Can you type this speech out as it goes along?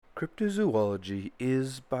Cryptozoology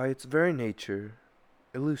is, by its very nature,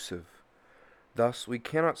 elusive. Thus, we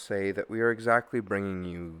cannot say that we are exactly bringing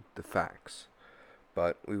you the facts,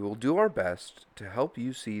 but we will do our best to help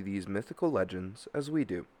you see these mythical legends as we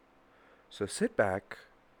do. So sit back,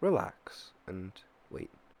 relax, and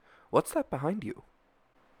wait. What's that behind you?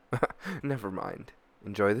 Never mind.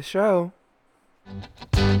 Enjoy the show.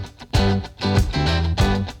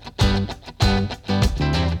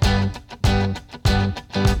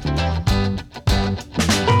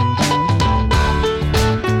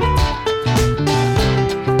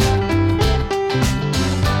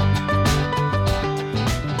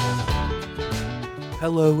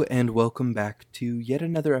 Hello and welcome back to yet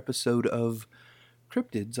another episode of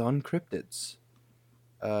Cryptids on Cryptids.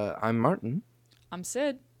 I'm Martin, I'm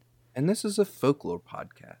Sid. and this is a folklore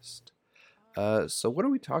podcast. So what are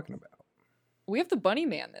we talking about? We have the Bunny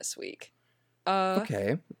Man this week.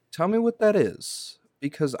 Okay, tell me what that is,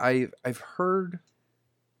 because I've heard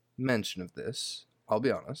mention of this. I'll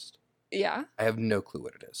be honest. Yeah. I have no clue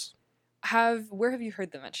what it is. Where have you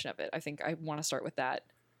heard the mention of it? I think I want to start with that.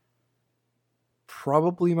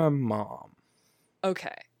 Probably my mom.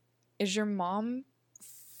 Okay. Is your mom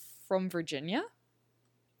from Virginia?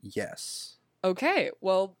 Yes. Okay.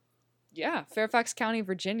 Well, yeah. Fairfax County,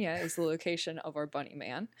 Virginia is the location of our Bunny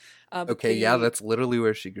Man. Okay, yeah, that's literally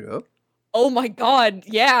where she grew up. Oh my god,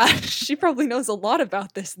 yeah. She probably knows a lot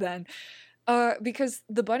about this then. Because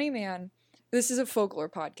the Bunny Man, this is a folklore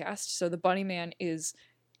podcast, so the Bunny Man is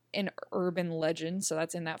an urban legend, so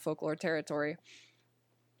that's in that folklore territory.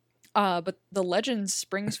 But the legend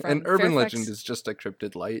springs from An urban Fairfax... legend is just a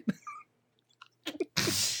cryptid light.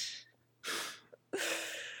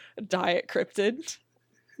 Diet cryptid.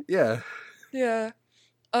 Yeah. Yeah.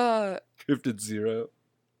 Cryptid zero.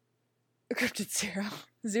 Cryptid zero.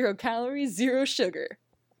 0 calories, 0 sugar.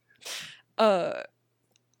 I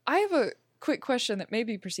have a quick question that may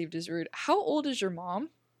be perceived as rude. How old is your mom?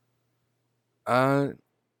 I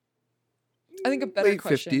think a better late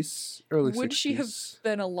question. 50s, early 60s. Would she have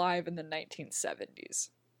been alive in the 1970s?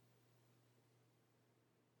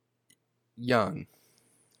 Young.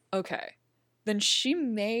 Okay. Then she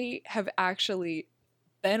may have actually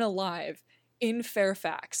been alive in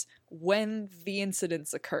Fairfax when the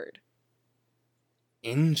incidents occurred.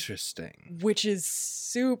 Interesting. Which is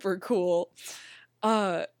super cool.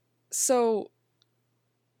 So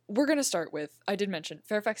we're going to start with, I did mention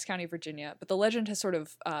Fairfax County, Virginia, but the legend has sort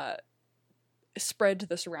of spread to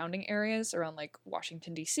the surrounding areas around like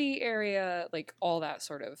Washington, D.C. area, like all that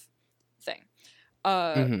sort of thing.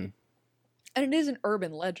 And it is an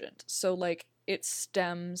urban legend. So like it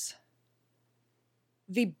stems...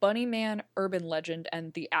 The Bunny Man urban legend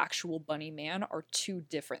and the actual Bunny Man are two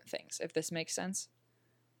different things, if this makes sense.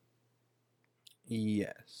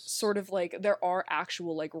 Yes. Sort of like there are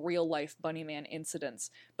actual like real life Bunny Man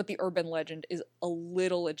incidents, but the urban legend is a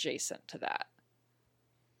little adjacent to that.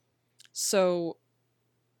 So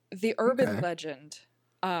the urban legend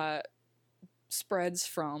spreads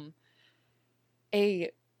from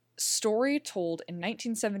a story told in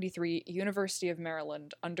 1973 University of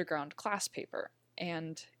Maryland underground class paper,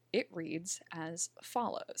 and it reads as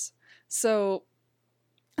follows. So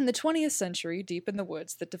in the 20th century, deep in the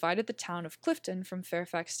woods that divided the town of Clifton from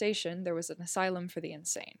Fairfax Station, there was an asylum for the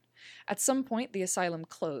insane. At some point, the asylum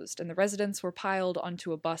closed, and the residents were piled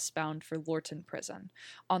onto a bus bound for Lorton Prison.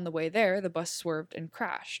 On the way there, the bus swerved and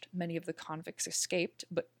crashed. Many of the convicts escaped,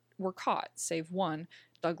 but were caught, save one,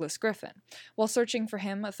 Douglas Griffin. While searching for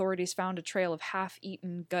him, authorities found a trail of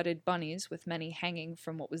half-eaten, gutted bunnies, with many hanging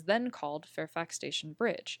from what was then called Fairfax Station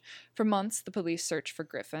Bridge. For months, the police searched for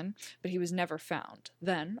Griffin, but he was never found.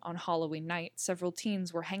 Then, on Halloween night, several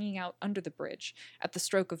teens were hanging out under the bridge. At the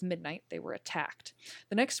stroke of midnight, they were attacked.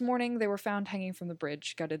 The next morning, they were found hanging from the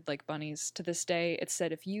bridge, gutted like bunnies. To this day, it's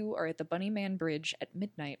said if you are at the Bunny Man Bridge at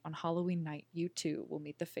midnight on Halloween night, you too will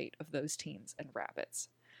meet the fate of those teens and rabbits.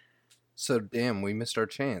 So damn, we missed our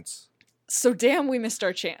chance. We missed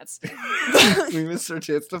our chance. We missed our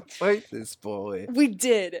chance to fight this boy. We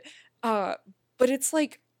did. But it's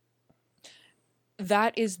like,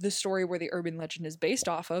 that is the story where the urban legend is based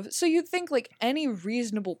off of. So you'd think like any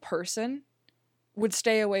reasonable person would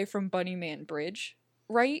stay away from Bunny Man Bridge,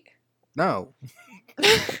 right? No.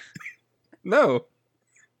 No.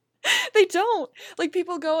 They don't. Like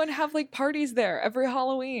people go and have like parties there every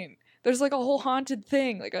Halloween. There's like a whole haunted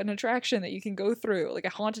thing, like an attraction that you can go through, like a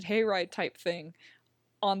haunted hayride type thing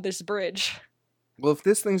on this bridge. Well, if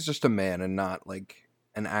this thing's just a man and not like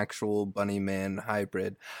an actual Bunny Man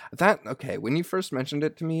hybrid, when you first mentioned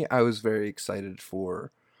it to me, I was very excited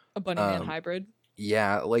for a Bunny Man hybrid.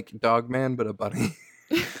 Yeah, like Dog Man, but a bunny.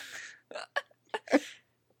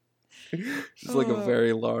 Just like a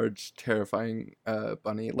very large, terrifying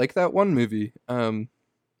bunny. Like that one movie.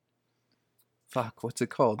 Fuck, what's it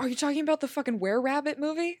called? Are you talking about the fucking Were-Rabbit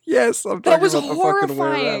movie? Yes, I'm That talking was about the fucking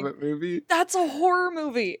horrifying. Were-Rabbit movie. That's a horror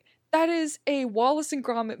movie. That is a Wallace and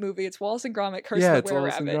Gromit movie. It's Wallace and Gromit Curse Yeah, of it's the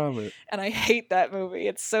Wallace and Were-Rabbit. Gromit. And I hate that movie.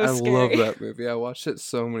 It's so I scary. love that movie. I watched it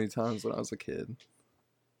so many times when I was a kid.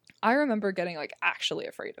 I remember getting like actually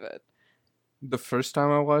afraid of it. The first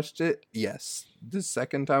time I watched it, yes. The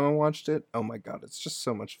second time I watched it, oh my god, it's just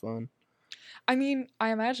so much fun. I mean,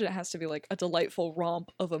 I imagine it has to be like a delightful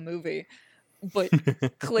romp of a movie, but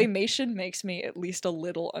claymation makes me at least a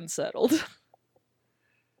little unsettled.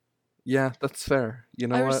 Yeah, that's fair. You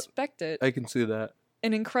know I what? respect it. I can see that.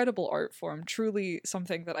 An incredible art form, truly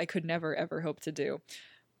something that I could never ever hope to do.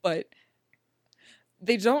 But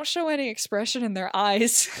they don't show any expression in their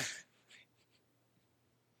eyes.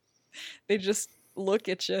 They just look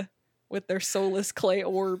at you with their soulless clay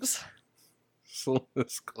orbs.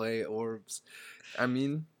 Soulless clay orbs. I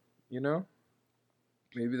mean, you know,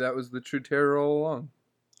 maybe that was the true terror all along.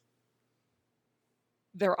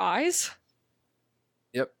 Their eyes?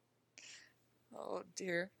 Yep. Oh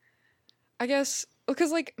dear. I guess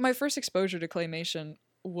because like my first exposure to claymation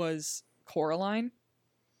was Coraline,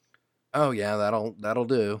 Oh yeah, that'll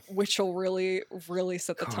do. which will really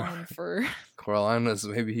set the tone for Coraline was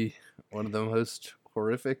maybe one of the most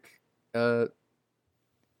horrific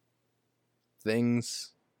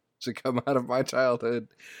things to come out of my childhood.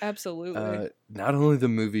 absolutely. Not only the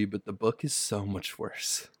movie, but the book is so much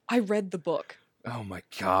worse. I read the book. Oh my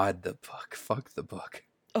god, the book. Fuck the book.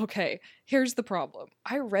 Okay, here's the problem.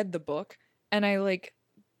 I read the book and I like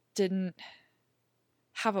didn't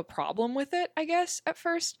have a problem with it, I guess, at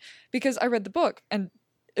first, because I read the book and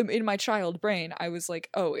in my child brain I was like,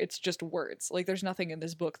 oh, it's just words. Like there's nothing in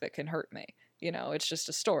this book that can hurt me. You know, it's just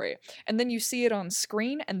a story. And then you see it on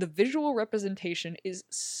screen and the visual representation is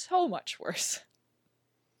so much worse.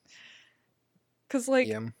 Cuz like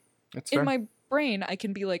Yeah, that's in fair. my brain I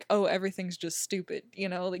can be like, oh, everything's just stupid, you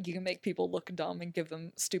know, like you can make people look dumb and give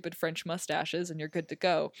them stupid French mustaches and you're good to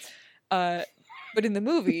go. But in the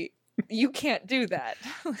movie you can't do that.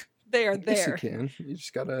 They are Yes, there. you can. You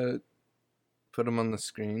just gotta put them on the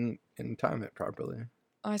screen and time it properly.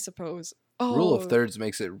 I suppose. Rule Oh, of thirds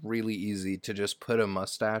makes it really easy to just put a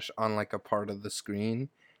mustache on like a part of the screen,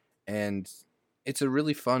 and it's a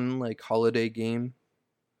really fun like holiday game.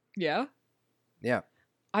 yeah. Yeah.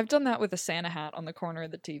 I've done that with a Santa hat on the corner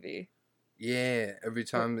of the TV. Yeah, every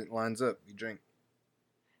time it lines up, you drink.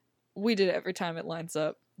 We did it every time it lines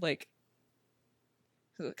up, like,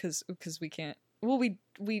 because we can't. Well,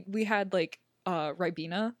 we had like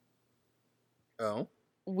Ribena. Oh.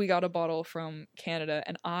 We got a bottle from Canada,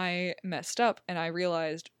 and I messed up, and I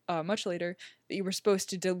realized much later that you were supposed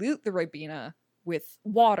to dilute the Ribena with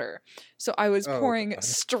water. So I was Oh, pouring God.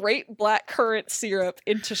 straight black currant syrup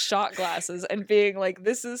into shot glasses and being like,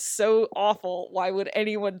 "This is so awful. Why would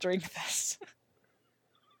anyone drink this?"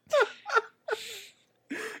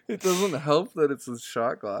 It doesn't help that it's with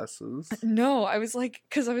shot glasses. No, I was like,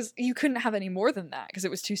 because you couldn't have any more than that because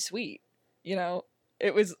it was too sweet. You know,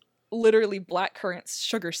 it was literally black currant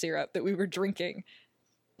sugar syrup that we were drinking,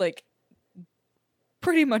 like,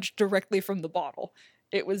 pretty much directly from the bottle.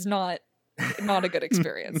 It was not a good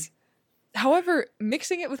experience. However,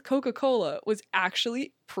 mixing it with Coca-Cola was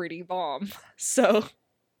actually pretty bomb. So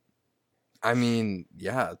I mean,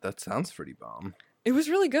 yeah, that sounds pretty bomb. it was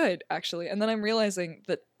really good, actually. And then I'm realizing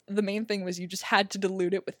that the main thing was you just had to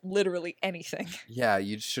dilute it with literally anything. Yeah,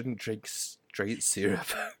 you shouldn't drink straight syrup.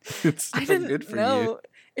 It's I not didn't good for know. you.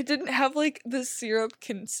 It didn't have like the syrup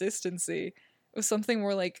consistency. It was something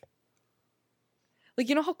more like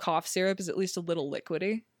you know how cough syrup is at least a little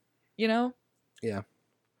liquidy, you know?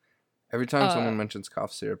 Every time Uh, someone mentions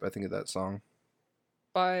cough syrup, I think of that song.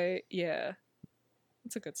 Yeah.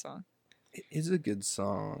 It's a good song. It is a good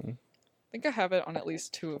song. I think I have it on at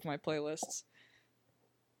least 2 of my playlists.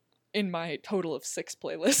 In my total of 6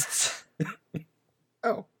 playlists.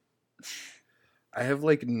 Oh. I have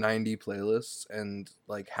like 90 playlists, and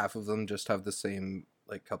like half of them just have the same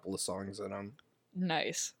like couple of songs in them.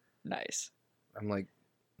 Nice. I'm like,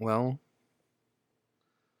 well,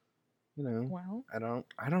 you know, Well,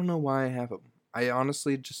 I don't know why I have them. I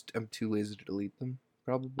honestly just am too lazy to delete them.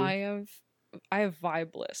 Probably. I have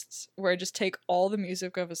vibe lists where I just take all the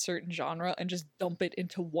music of a certain genre and just dump it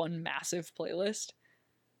into one massive playlist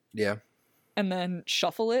Yeah. and then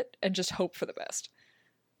shuffle it and just hope for the best.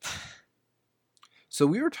 So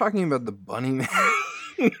we were talking about the Bunny Man.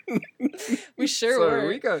 We sure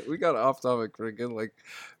Sorry, were. we got off topic for a good like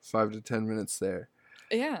 5 to 10 minutes there.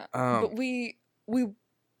 Yeah. Um, But we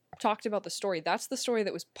talked about the story. That's the story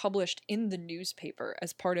that was published in the newspaper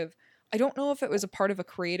as part of, I don't know if it was a part of a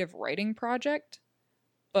creative writing project,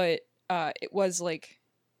 but it was like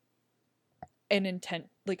an intent,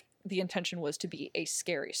 like the intention was to be a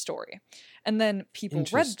scary story. And then people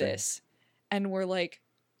read this and were like,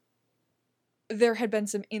 there had been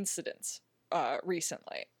some incidents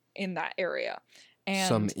recently in that area. And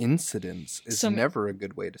some incidents is never a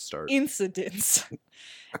good way to start incidents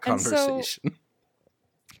a conversation. So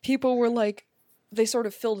people were like, they sort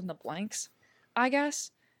of filled in the blanks, I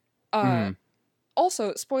guess.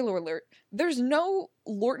 Also, spoiler alert, there's no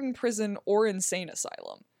Lorton prison or insane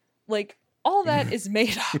asylum. Like, all that is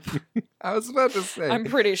made up. I was about to say. I'm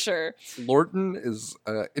pretty sure. Lorton is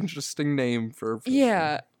an interesting name for a prison.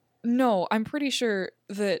 Yeah. No, I'm pretty sure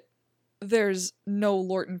that there's no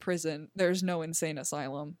Lorton prison. There's no insane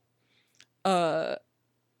asylum. Maybe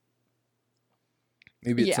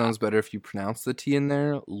it sounds better if you pronounce the T in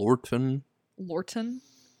there. Lorton. Lorton?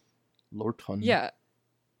 Lorton. Yeah.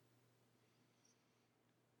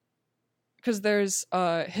 Because there's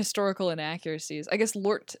historical inaccuracies. I guess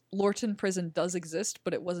Lorton prison does exist,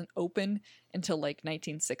 but it wasn't open until like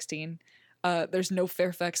 1916. There's no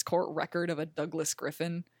Fairfax court record of a Douglas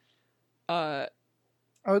Griffin.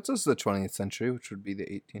 It says the 20th century, which would be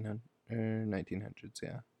the 1900s,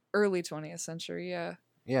 yeah. Early 20th century, yeah.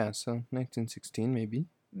 Yeah, so 1916, maybe.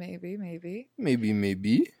 Maybe.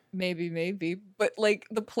 But like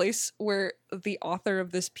the place where the author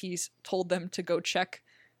of this piece told them to go check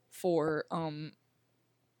for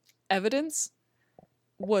evidence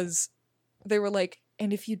was, they were like,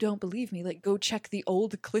 and if you don't believe me, like, go check the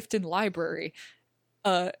old Clifton Library.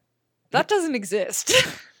 That doesn't exist.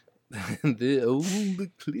 The old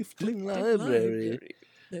Clifton Library.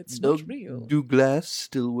 That's not real. Douglas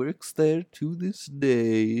still works there to this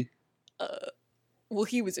day. Well,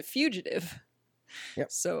 he was a fugitive.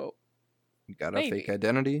 Yep. So you got a fake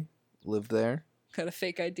identity, lived there. Got a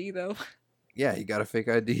fake ID though. Yeah, you got a fake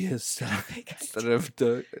ID instead of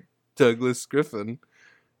Douglas Griffin.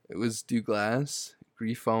 It was Douglas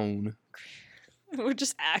Griffon. With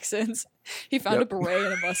just accents. He found a beret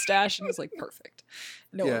and a mustache and was like, perfect.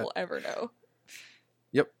 No one will ever know.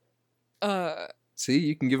 Yep. See,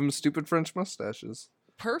 you can give him stupid French mustaches.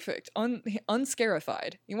 Perfect.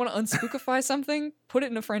 Unscarified. You want to unspookify something? Put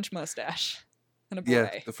it in a French mustache and a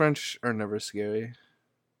beret. Yeah, the French are never scary.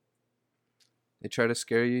 They try to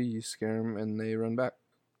scare you, you scare them, and they run back.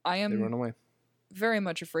 They run away. Very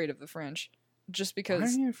much afraid of the French. Just because... Why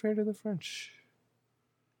are you afraid of the French?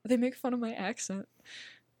 They make fun of my accent.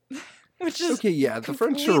 Which is okay, yeah, the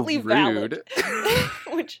French are rude. Valid.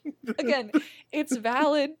 Which, again, it's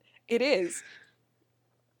valid. It is.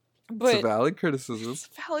 But it's a valid criticism. It's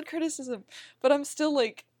a valid criticism. But I'm still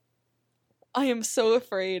like, I am so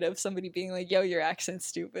afraid of somebody being like, yo, your accent's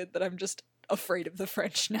stupid, that I'm just afraid of the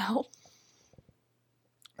French now.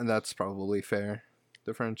 And that's probably fair.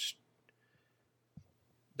 The French,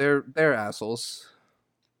 they're assholes.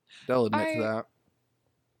 They'll admit to that.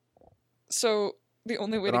 So the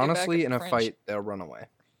only way but to honestly, get back at the in a French, fight, they'll run away.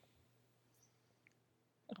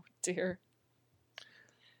 Oh dear.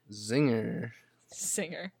 Zinger.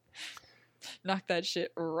 Knock that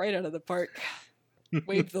shit right out of the park.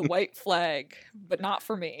 Wave the white flag, but not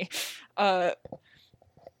for me. Anyway.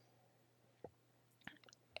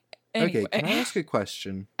 Okay, can I ask a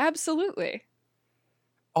question? Absolutely.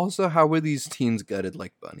 Also, how were these teens gutted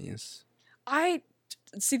like bunnies?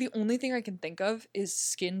 See, the only thing I can think of is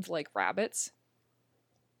skinned like rabbits.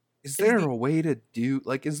 Is there a way to do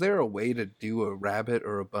a rabbit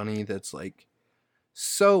or a bunny that's like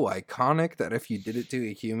so iconic that if you did it to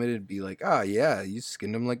a human, it'd be like, ah, yeah, you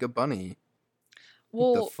skinned him like a bunny.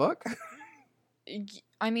 Well, what the fuck?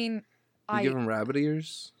 I mean, you give him rabbit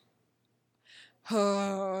ears?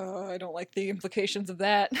 I don't like the implications of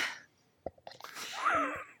that.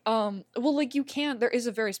 Well, like, you can, there is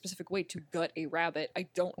a very specific way to gut a rabbit. I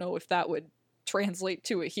don't know if that would translate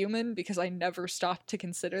to a human, because I never stopped to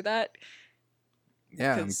consider that.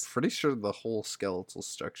 Yeah, I'm pretty sure the whole skeletal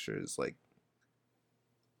structure is, like,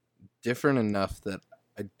 different enough that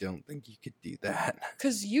I don't think you could do that.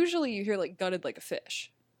 Because usually you hear, like, gutted like a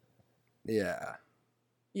fish. Yeah.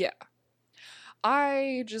 Yeah.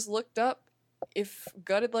 I just looked up if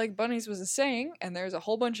gutted like bunnies was a saying, and there's a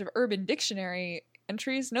whole bunch of Urban Dictionary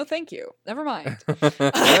entries. No thank you. Never mind.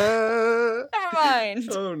 Never mind.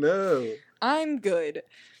 Oh no. I'm good.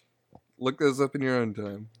 Look those up in your own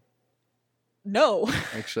time. No.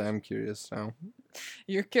 Actually, I'm curious now.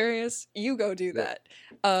 You're curious? You go do that.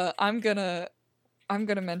 I'm gonna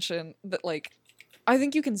mention that, like, I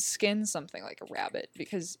think you can skin something like a rabbit,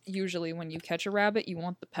 because usually when you catch a rabbit, you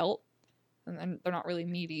want the pelt. and they're not really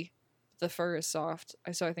meaty. The fur is soft,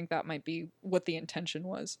 so I think that might be what the intention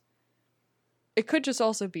was. It could just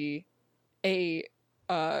also be a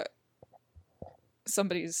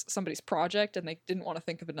somebody's project, and they didn't want to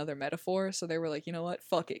think of another metaphor, so they were like, you know what,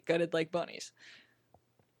 fuck it, gutted like bunnies.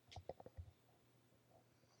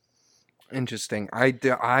 Interesting. I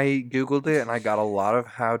googled it and I got a lot of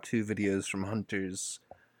how-to videos from hunters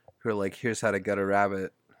who are like, here's how to gut a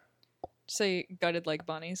rabbit. Say gutted like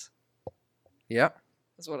bunnies. Yep.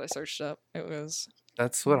 That's what I searched up. It was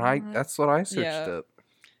That's what I searched up.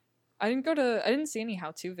 I didn't see any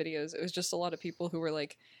how-to videos. It was just a lot of people who were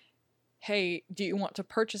like, hey, do you want to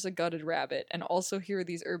purchase a gutted rabbit? And also here are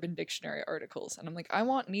these Urban Dictionary articles. And I'm like, I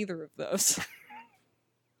want neither of those.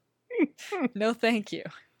 No, thank you.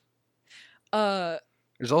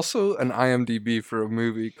 There's also an IMDb for a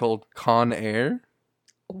movie called Con Air.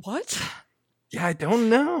 What? Yeah, I don't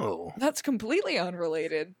know. That's completely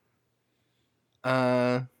unrelated.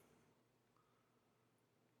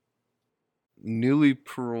 Newly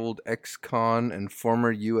paroled ex-con and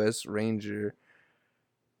former U.S. Ranger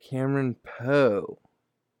Cameron Poe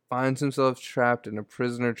finds himself trapped in a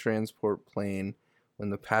prisoner transport plane when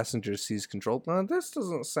the passenger sees control. Now, this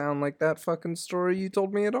doesn't sound like that fucking story you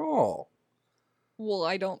told me at all. Well,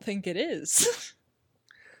 I don't think it is.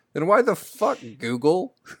 Then why the fuck,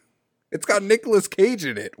 Google? It's got Nicolas Cage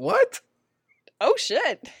in it. What? Oh,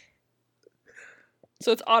 shit.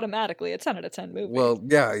 So it's automatically a 10 out of 10 movie. Well,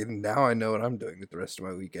 yeah, now I know what I'm doing with the rest of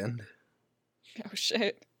my weekend. Oh,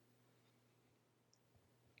 shit.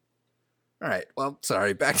 Alright, well,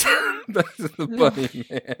 sorry, back to the Bunny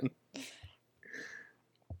Man.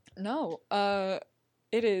 No,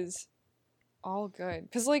 it is all good.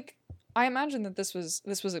 Because, like, I imagine that this was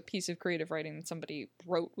a piece of creative writing that somebody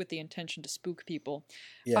wrote with the intention to spook people.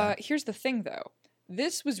 Yeah. Here's the thing, though.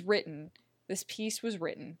 This piece was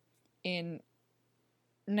written in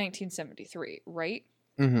 1973, right?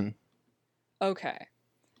 Mm-hmm. Okay.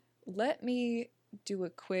 Let me do a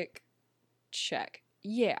quick check.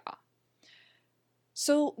 Yeah.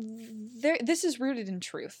 So this is rooted in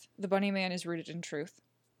truth. The Bunny Man is rooted in truth.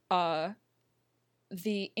 The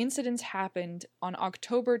incidents happened on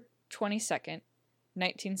October 22nd,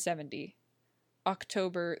 1970,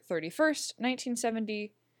 October 31st,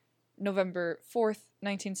 1970, November 4th,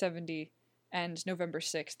 1970, and November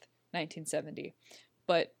 6th, 1970.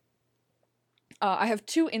 But I have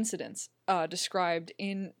two incidents described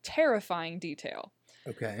in terrifying detail.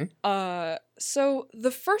 Okay. So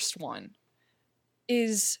the first one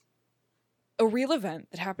is a real event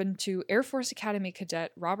that happened to Air Force Academy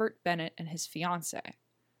cadet Robert Bennett and his fiancée.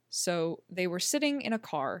 So they were sitting in a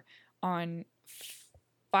car on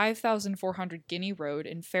 5400 Guinea Road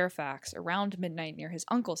in Fairfax around midnight near his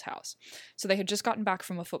uncle's house. So they had just gotten back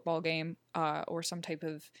from a football game or some type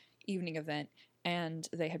of evening event, and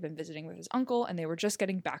they had been visiting with his uncle, and they were just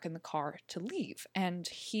getting back in the car to leave, and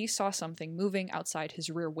he saw something moving outside his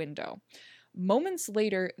rear window. Moments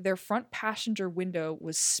later, their front passenger window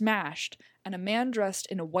was smashed, and a man dressed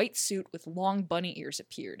in a white suit with long bunny ears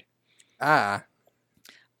appeared. Ah.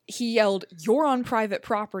 He yelled, "You're on private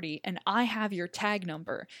property, and I have your tag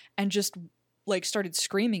number," and just, like, started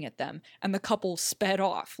screaming at them, and the couple sped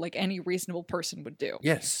off like any reasonable person would do.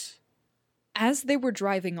 Yes. As they were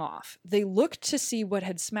driving off, they looked to see what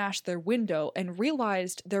had smashed their window and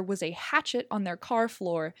realized there was a hatchet on their car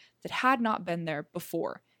floor that had not been there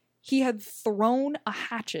before. He had thrown a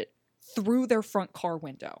hatchet through their front car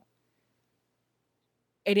window.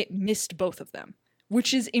 And it missed both of them,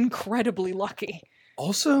 which is incredibly lucky.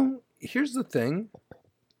 Also, here's the thing.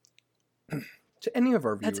 To any of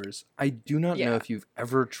our viewers, I do not know if you've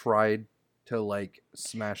ever tried to, like,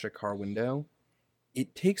 smash a car window.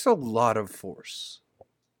 It takes a lot of force.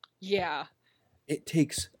 Yeah. It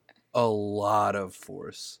takes a lot of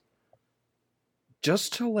force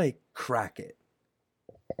just to, like, crack it.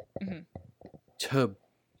 Mm-hmm. To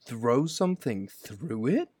throw something through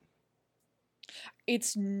it?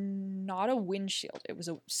 It's not a windshield. It was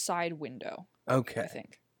a side window. Okay. I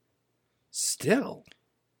think. Still.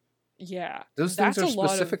 Yeah. Those things are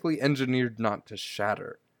specifically engineered not to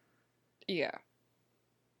shatter. Yeah.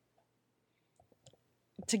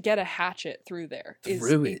 To get a hatchet through there is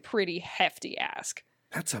a pretty hefty ask.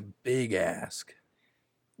 That's a big ask.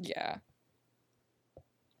 Yeah.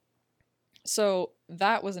 So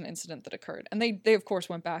that was an incident that occurred. And they of course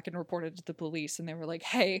went back and reported to the police, and they were like,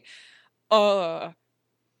 hey, and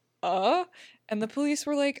the police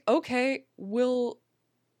were like, okay, so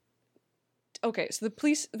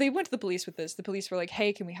they went to the police with this. The police were like,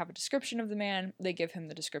 hey, can we have a description of the man? They give him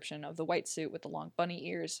the description of the white suit with the long bunny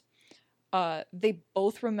ears. They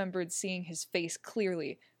both remembered seeing his face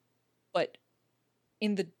clearly, but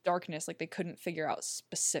in the darkness, like they couldn't figure out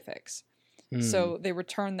specifics. Hmm. So they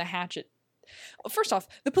returned the hatchet. First off,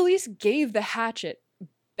 the police gave the hatchet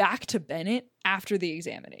back to Bennett after the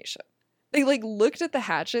examination. They like looked at the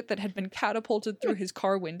hatchet that had been catapulted through his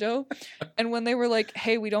car window, and when they were like,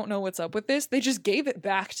 "Hey, we don't know what's up with this," they just gave it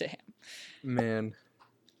back to him. Man,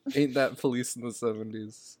 ain't that police in the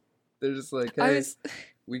 70s? They're just like, hey,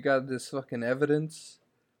 we got this fucking evidence.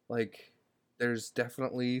 Like, there's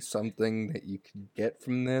definitely something that you can get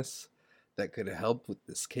from this that could help with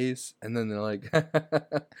this case. And then they're like,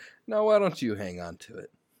 no, why don't you hang on to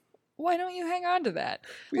it? Why don't you hang on to that?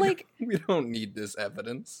 We don't need this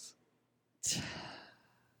evidence.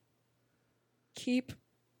 Keep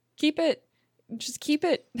it. Just keep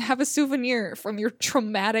it. Have a souvenir from your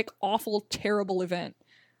traumatic, awful, terrible event.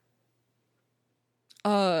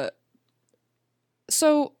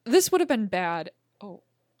 So this would have been bad.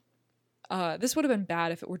 This would have been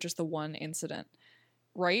bad if it were just the one incident,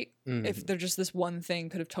 right? Mm. If there just this one thing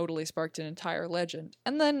could have totally sparked an entire legend.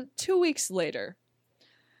 And then 2 weeks later,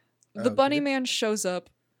 the Bunny Man shows up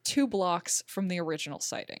 2 blocks from the original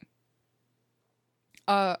sighting.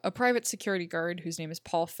 A private security guard whose name is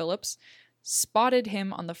Paul Phillips spotted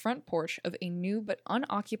him on the front porch of a new but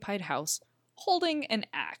unoccupied house holding an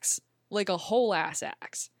axe, like a whole ass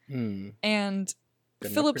axe. And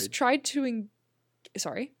Phillips tried to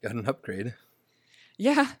sorry? Got an upgrade.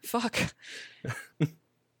 Yeah, fuck.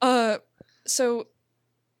 So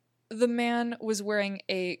the man was wearing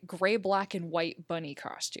a gray, black, and white bunny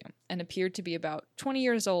costume and appeared to be about 20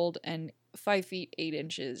 years old and 5 feet 8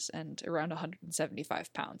 inches and around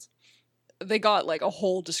 175 pounds. They got like a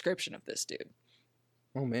whole description of this dude.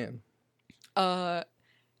 Oh man.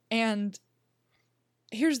 And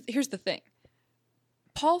here's the thing.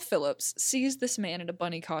 Paul Phillips sees this man in a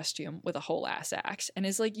bunny costume with a whole ass axe and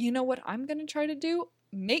is like, you know what I'm gonna try to do?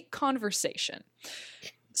 Make conversation.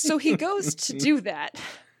 So he goes to do that.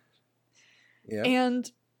 Yeah.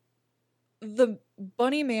 And the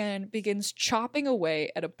bunny man begins chopping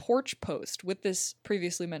away at a porch post with this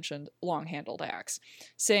previously mentioned long-handled axe,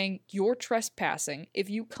 saying, "You're trespassing. If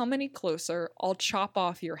you come any closer, I'll chop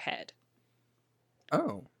off your head."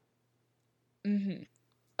 Oh. Mm-hmm.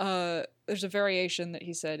 There's a variation that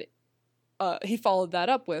he said, he followed that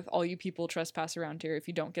up with, "All you people trespass around here. If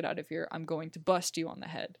you don't get out of here, I'm going to bust you on the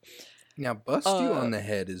head." Now, bust you on the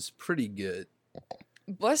head is pretty good.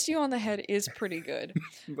 Bust you on the head is pretty good.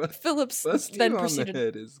 Phillips bust then you proceeded. On the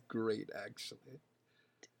head is great, actually.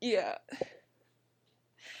 Yeah.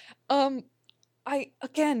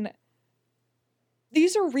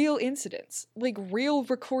 These are real incidents, like real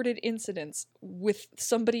recorded incidents with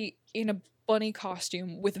somebody in a bunny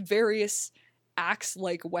costume with various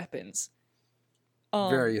axe-like weapons.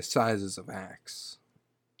 Various sizes of axe.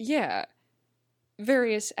 Yeah.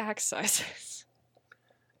 Various axe sizes.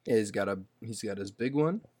 Yeah, he's got his big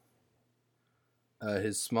one,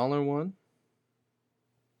 his smaller one,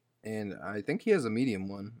 and I think he has a medium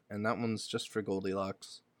one, and that one's just for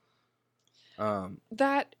Goldilocks.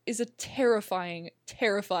 That is a terrifying,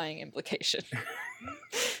 terrifying implication.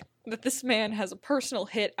 That this man has a personal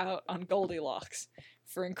hit out on Goldilocks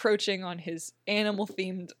for encroaching on his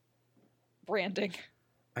animal-themed branding.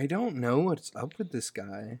 I don't know what's up with this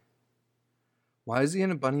guy. Why is he in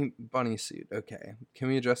a bunny suit? Okay, can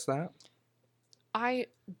we address that? I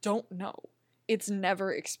don't know. It's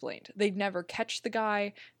never explained. They never catch the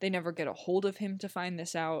guy. They never get a hold of him to find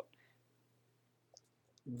this out.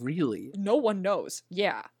 Really? No one knows.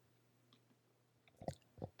 Yeah.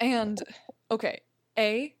 And, okay,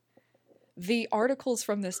 the articles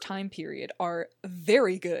from this time period are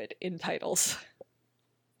very good in titles.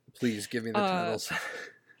 Please give me the titles.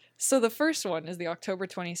 So the first one is the October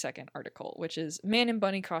 22nd article, which is Man in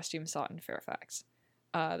Bunny Costume Sought in Fairfax.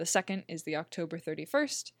 The second is the October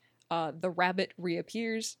 31st, The Rabbit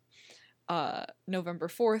Reappears. November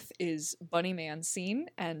 4th is Bunny Man Seen.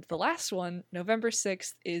 And the last one, November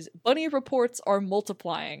 6th, is Bunny Reports Are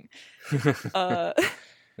Multiplying.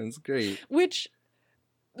 That's great. Which,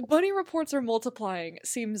 Bunny Reports Are Multiplying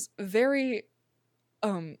seems very,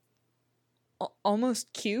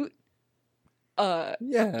 almost cute. Yeah.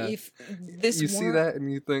 If this you see that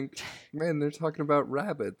and you think, man, they're talking about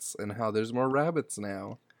rabbits and how there's more rabbits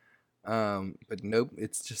now. But nope,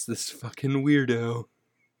 it's just this fucking weirdo.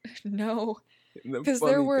 No, because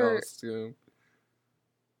there were costume.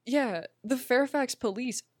 Yeah, the Fairfax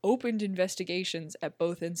police opened investigations at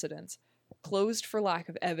both incidents, closed for lack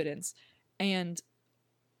of evidence, and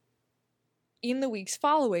in the weeks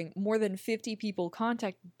following, more than 50 people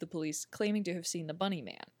contacted the police claiming to have seen the Bunny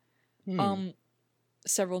Man.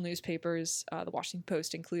 several newspapers, the Washington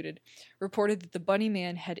Post included, reported that the bunny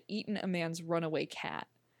man had eaten a man's runaway cat.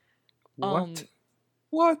 What?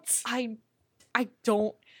 What? I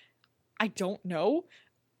don't know.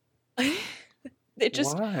 It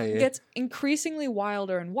just Why? gets increasingly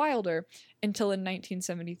wilder and wilder until in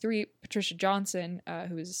 1973, Patricia Johnson,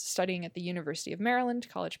 who was studying at the University of Maryland,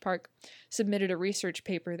 College Park, submitted a research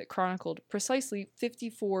paper that chronicled precisely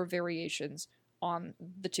 54 variations on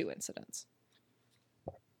the two incidents,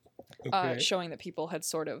 Okay. showing that people had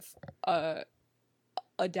sort of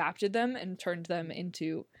adapted them and turned them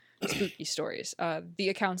into spooky stories. The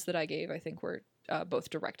accounts that I gave, I think, were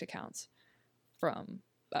both direct accounts from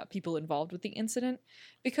people involved with the incident,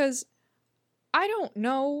 because I don't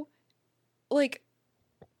know, like,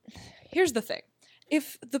 here's the thing.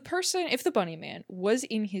 If the bunny man was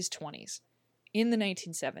in his 20s in the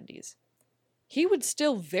 1970s, he would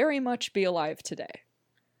still very much be alive today.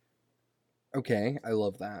 Okay, I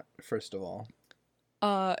love that, first of all.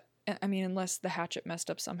 I mean, unless the hatchet messed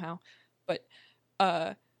up somehow. But,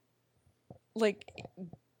 like,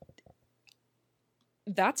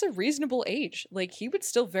 that's a reasonable age. Like, he would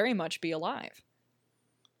still very much be alive.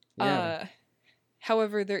 Yeah.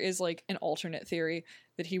 However, there is, like, an alternate theory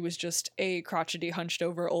that he was just a crotchety,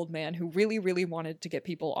 hunched-over old man who really, really wanted to get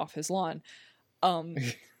people off his lawn.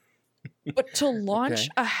 But to launch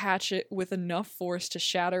a hatchet with enough force to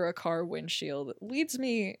shatter a car windshield leads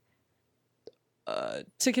me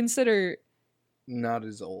to consider Not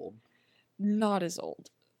as old. not as old,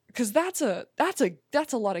 because that's a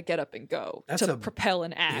lot of get up and go to propel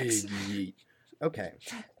an axe. Big yeet. Okay.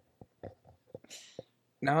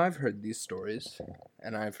 Now I've heard these stories,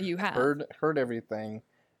 and I've heard everything,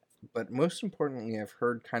 but most importantly, I've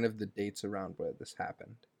heard kind of the dates around where this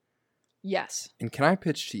happened. Yes. And can I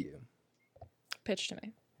pitch to you? Pitch to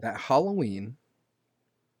me. That Halloween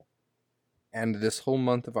and this whole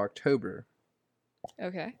month of October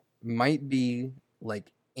might be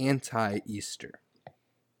like anti-Easter.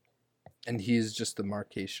 And he is just the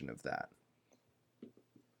markation of that.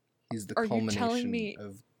 He's the culmination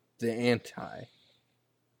of the anti-Easter.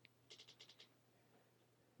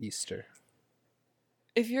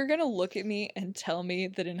 If you're gonna look at me and tell me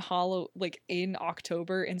that in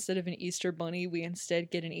October, instead of an Easter bunny, we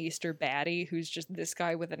instead get an Easter baddie who's just this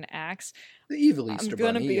guy with an axe, the evil Easter bunny,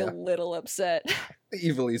 I'm gonna be a little upset. The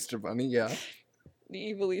evil Easter bunny, yeah. The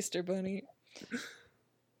evil Easter bunny.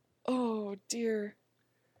 Oh dear.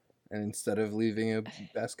 And instead of leaving a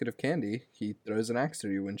basket of candy, he throws an axe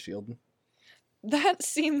through your windshield. That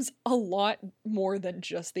seems a lot more than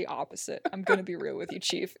just the opposite. I'm gonna be real with you,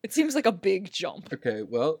 Chief. It seems like a big jump. Okay,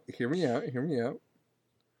 well, hear me out.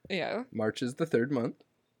 Yeah. March is the third month.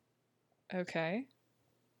 Okay.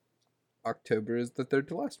 October is the third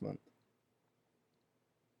to last month.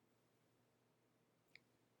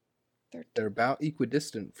 They're about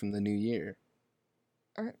equidistant from the new year.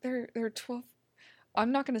 They're 12.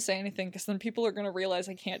 I'm not gonna say anything because then people are gonna realize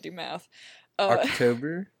I can't do math.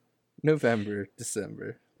 October, November,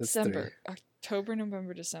 December. That's December. 3. October,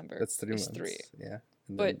 November, December. That's 3 months. 3. Yeah.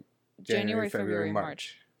 And but January, February,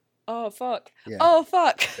 March. Oh, fuck. Yeah. Oh,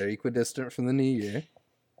 fuck. They're equidistant from the new year.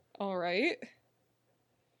 All right.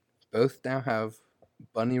 Both now have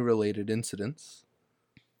bunny-related incidents.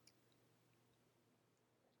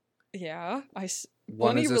 Yeah.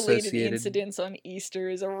 Bunny-related incidents on Easter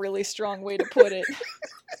is a really strong way to put it.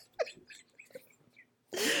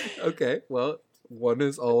 Okay, well, one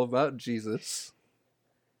is all about Jesus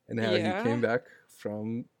and how he came back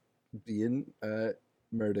from being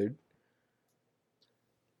murdered.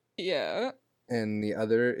 Yeah. And the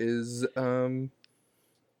other is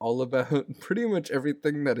all about pretty much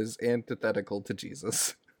everything that is antithetical to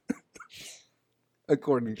Jesus,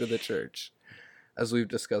 according to the church, as we've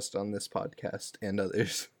discussed on this podcast and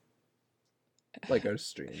others, like our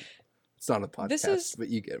stream. It's not a podcast, but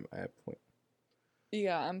you get my point.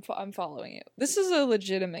 Yeah, I'm following you. This is a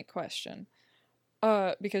legitimate question,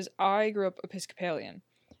 because I grew up Episcopalian,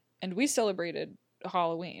 and we celebrated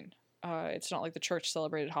Halloween. It's not like the church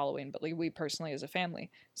celebrated Halloween, but like we personally as a family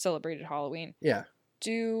celebrated Halloween. Yeah.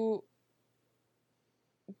 Do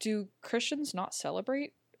Christians not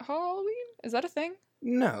celebrate Halloween? Is that a thing?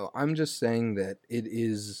 No, I'm just saying that it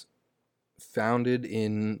is founded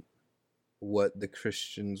in what the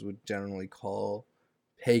Christians would generally call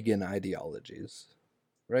pagan ideologies,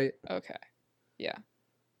 right? Okay. Yeah.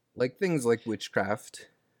 Like things like witchcraft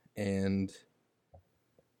and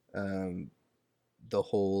the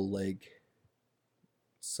whole like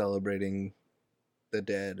celebrating the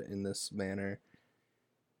dead in this manner.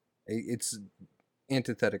 It's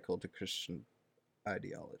antithetical to Christian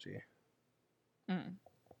ideology. Mm.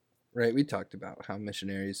 Right, we talked about how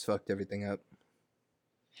missionaries fucked everything up.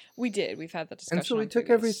 We did. We've had that discussion. And so we on took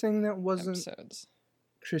previous everything that wasn't episodes.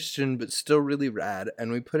 Christian but still really rad,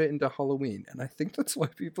 and we put it into Halloween. And I think that's why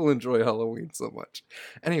people enjoy Halloween so much.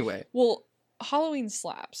 Anyway. Well, Halloween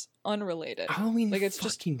slaps. Unrelated. Halloween like, it's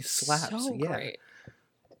fucking just slaps. so yeah. great.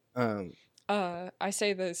 Um, I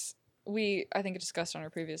say this. I think, discussed on our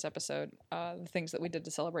previous episode the things that we did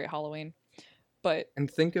to celebrate Halloween. But and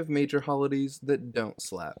think of major holidays that don't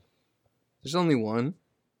slap. There's only one.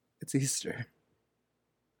 It's Easter.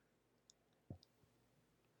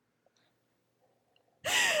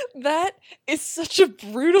 that is such a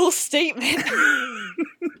brutal statement.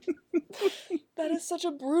 That is such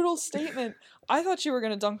a brutal statement. I thought you were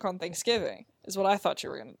going to dunk on Thanksgiving, is what I thought you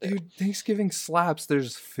were going to do. Dude, Thanksgiving slaps.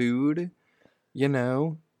 There's food, you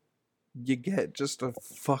know. You get just a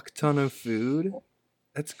fuck ton of food.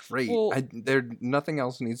 That's great. Well, nothing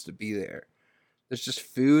else needs to be there. There's just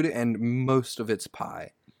food and most of it's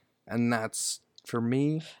pie. And that's, for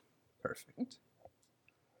me, perfect.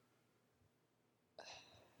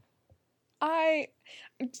 I'm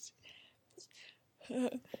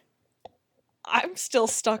still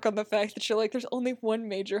stuck on the fact that you're like, there's only one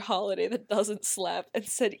major holiday that doesn't slap, and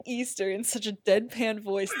said Easter in such a deadpan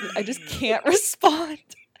voice that I just can't respond.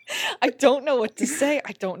 I don't know what to say.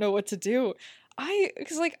 I don't know what to do.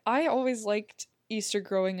 Because I always liked Easter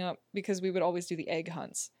growing up because we would always do the egg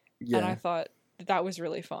hunts. Yeah. And I thought that was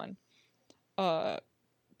really fun.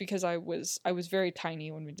 Because I was very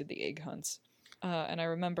tiny when we did the egg hunts. And I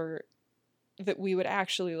remember that we would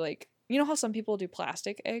actually, like, you know how some people do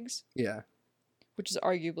plastic eggs? Yeah. Which is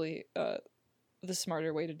arguably the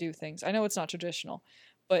smarter way to do things. I know it's not traditional,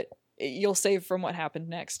 but you'll save from what happened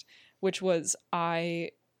next, which was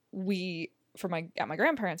at my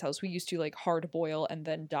grandparents' house, we used to like hard boil and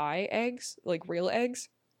then dye eggs, like real eggs.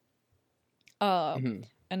 And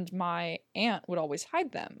my aunt would always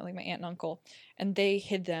hide them, like my aunt and uncle, and they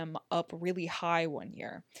hid them up really high one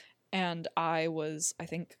year. And I was, I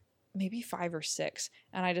think, maybe 5 or 6,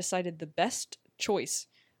 and I decided the best choice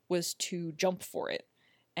was to jump for it.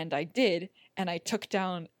 And I did, and I took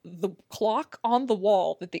down the clock on the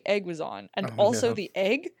wall that the egg was on, and the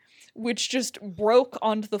egg, which just broke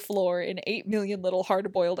onto the floor in 8 million little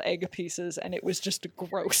hard-boiled egg pieces, and it was just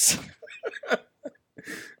gross.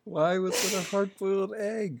 Why was it a hard-boiled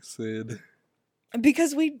egg, Sid?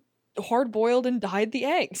 Because we hard-boiled and dyed the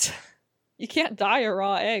eggs. You can't dye a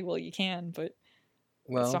raw egg. Well, you can, but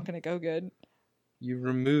it's not going to go good. You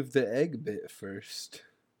remove the egg bit first.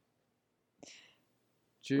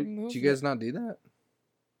 Did you guys not do that?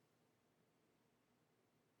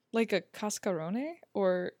 Like a cascarone?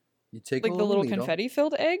 Or you take like the little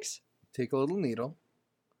confetti-filled eggs? Take a little needle.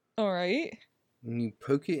 All right. And you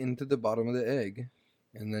poke it into the bottom of the egg.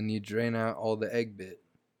 And then you drain out all the egg bit.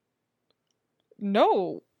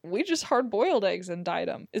 No, we just hard-boiled eggs and dyed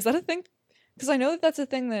them. Is that a thing? Because I know that's a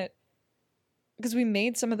thing that... Because we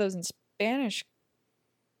made some of those in Spanish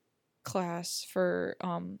class for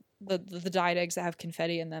the dyed eggs that have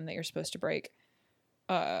confetti in them that you're supposed to break.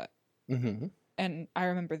 And I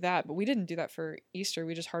remember that, but we didn't do that for Easter.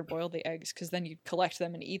 We just hard-boiled the eggs, because then you'd collect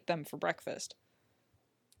them and eat them for breakfast.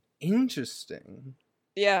 Interesting.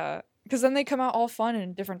 Yeah, because then they come out all fun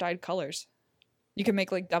in different dyed colors. You can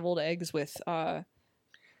make, like, deviled eggs with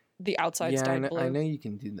the outsides dyed blue. I know you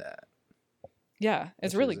can do that. Yeah,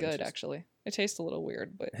 it's really good, actually. It tastes a little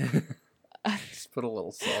weird, but... Just put a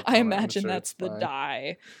little salt I imagine that's the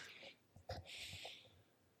dye.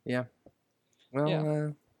 Yeah.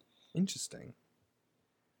 Well, interesting.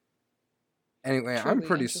 Anyway, truly I'm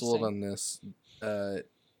pretty sold on this.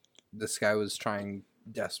 This guy was trying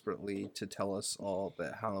desperately to tell us all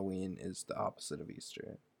that Halloween is the opposite of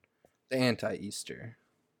Easter. The anti-Easter.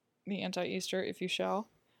 The anti-Easter, if you shall.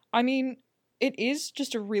 I mean, it is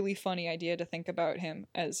just a really funny idea to think about him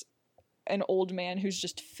as an old man who's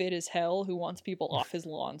just fit as hell, who wants people off his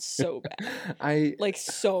lawn so bad.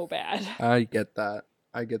 So bad. I get that.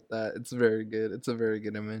 It's very good. It's a very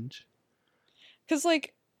good image. Because,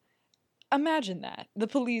 like, imagine that. The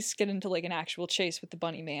police get into, like, an actual chase with the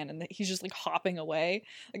bunny man, and he's just, like, hopping away,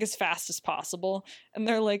 like, as fast as possible. And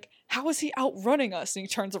they're like, how is he outrunning us? And he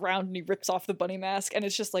turns around and he rips off the bunny mask, and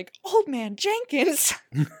it's just like, Old Man Jenkins!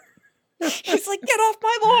 He's like, get off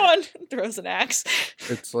my lawn! And throws an axe.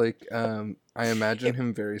 It's like, I imagine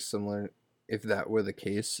him very similar, if that were the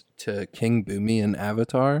case, to King Boomy in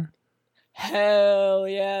Avatar. Hell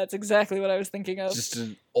yeah, that's exactly what I was thinking of. Just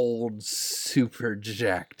an old, super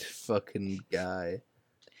jacked fucking guy.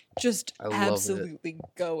 Just absolutely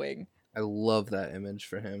going. I love that image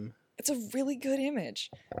for him. It's a really good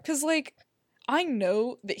image. Because, like, I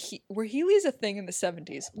know that were Heelys a thing in the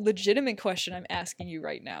 70s? Legitimate question I'm asking you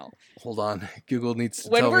right now. Hold on. Google needs to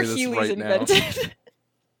When tell were me this Heelys right now. invented?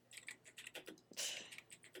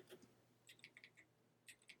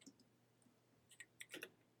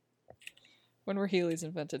 When were Heelys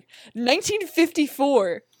invented?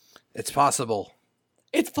 1954! It's possible.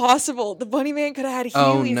 It's possible. The Bunny Man could have had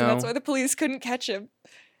Oh, Heelys, and that's no. why the police couldn't catch him.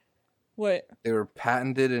 What? They were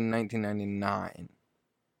patented in 1999.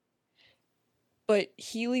 But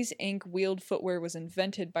Heelys Inc. wheeled footwear was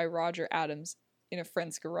invented by Roger Adams in a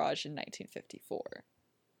friend's garage in 1954.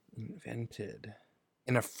 Invented.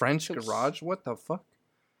 In a French garage? What the fuck?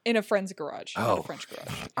 In a friend's garage. Oh. Not a French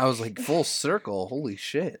garage. I was like, full circle. Holy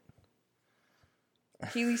shit.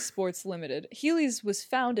 Heelys Sports Limited. Heelys was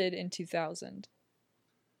founded in 2000,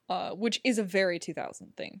 which is a very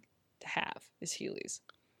 2000 thing to have, is Heelys.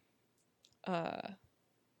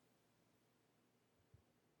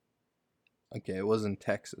 Okay, it was in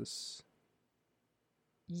Texas.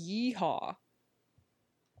 Yeehaw.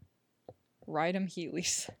 Ride 'em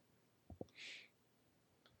Heelys.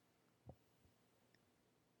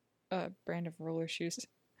 Brand of roller shoes.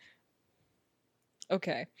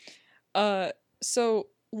 Okay. So,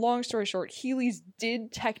 long story short, Heelys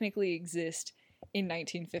did technically exist in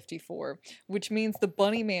 1954, which means the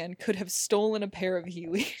Bunny Man could have stolen a pair of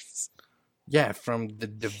Heelys. Yeah, from the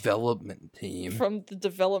development team. From the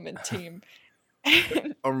development team.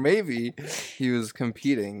 Or maybe he was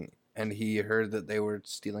competing and he heard that they were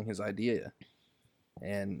stealing his idea.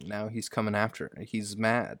 And now he's coming after it. He's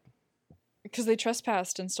mad. Because they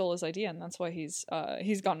trespassed and stole his idea, and that's why he's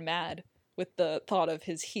gone mad with the thought of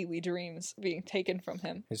his Heely dreams being taken from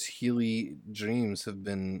him. His Healy dreams have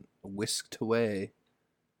been whisked away.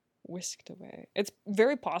 Whisked away. It's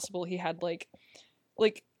very possible he had like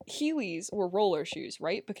Heelys were roller shoes,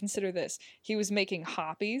 right? But consider this. He was making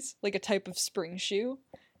Hoppies, like a type of spring shoe.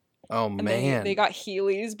 Oh, And man. they got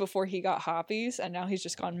Heelys before he got Hoppies, and now he's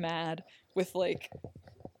just gone mad with like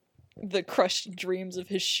the crushed dreams of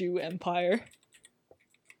his shoe empire.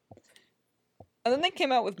 And then they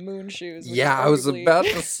came out with moon shoes. which Yeah, is I was arguably- about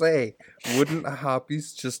to say, wouldn't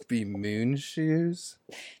Hoppies just be moon shoes?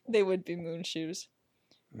 They would be moon shoes.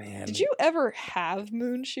 Man. Did you ever have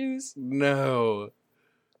moon shoes? No.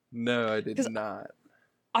 No, I did 'Cause not.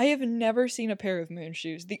 I have never seen a pair of moon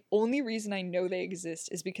shoes. The only reason I know they exist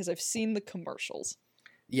is because I've seen the commercials.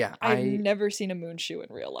 Yeah, I've never seen a moon shoe in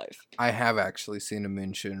real life. I have actually seen a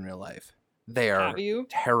moon shoe in real life. They are Have you?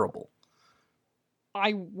 terrible.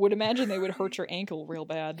 I would imagine they would hurt your ankle real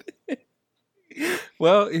bad.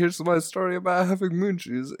 Well, here's my story about having moon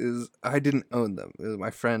shoes is I didn't own them. My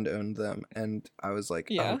friend owned them and I was like,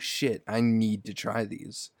 Yeah. oh shit, I need to try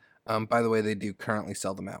these. By the way, they do currently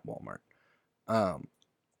sell them at Walmart.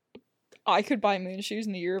 I could buy moon shoes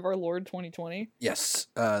in the year of our Lord 2020. Yes,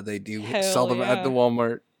 they do Hell sell them at the yeah.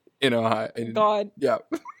 Walmart in Ohio. God, Yeah.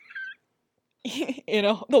 you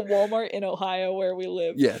know, the Walmart in Ohio where we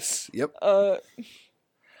live. Yes. Yep.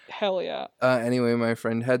 Hell yeah. Anyway, my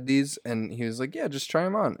friend had these, and he was like, "Yeah, just try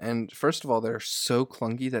them on." And first of all, they're so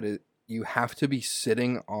clunky that you have to be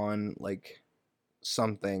sitting on like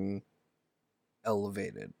something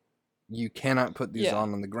elevated. You cannot put these Yeah.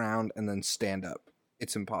 on the ground and then stand up.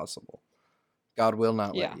 It's impossible. God will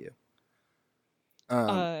not let you.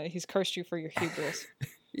 He's cursed you for your hubris.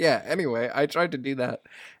 Yeah, anyway, I tried to do that,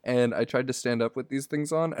 and I tried to stand up with these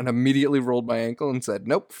things on, and immediately rolled my ankle and said,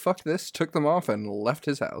 nope, fuck this, took them off, and left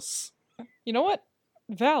his house. You know what?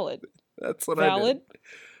 Valid. That's what I Valid. did.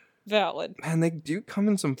 Valid. Man, they do come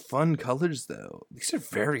in some fun colors, though. These are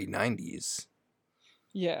very 90s.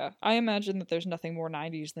 Yeah, I imagine that there's nothing more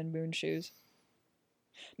 90s than moon shoes.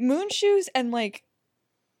 Moon shoes and like...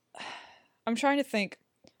 I'm trying to think.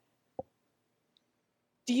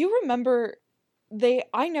 Do you remember...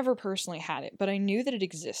 I never personally had it, but I knew that it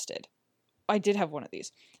existed. I did have one of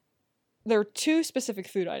these. There are two specific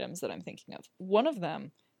food items that I'm thinking of. One of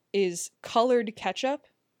them is colored ketchup.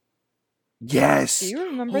 Yes! Do you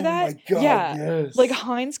remember Oh that? my God, yeah, yes. like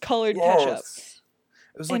Heinz colored ketchup.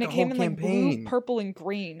 It was like And a it whole came in like campaign. blue, purple, and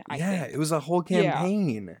green, I yeah, think. it was a whole Yeah.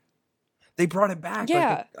 campaign. They brought it back Yeah.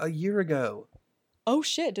 like a year ago. Oh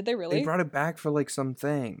shit, did they really? They brought it back for like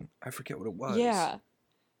something. I forget what it was. Yeah.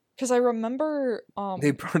 Because I remember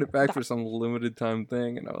They brought it back for some limited time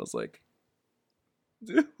thing, and I was like,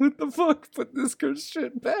 dude, what the fuck? Put this cursed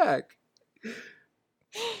shit back.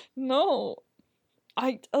 No.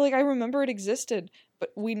 I remember it existed,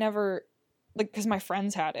 but we never because my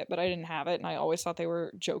friends had it, but I didn't have it, and I always thought they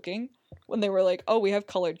were joking when they were like, "Oh, we have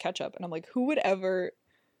colored ketchup." And I'm like, "Who would ever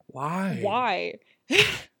Why? why?"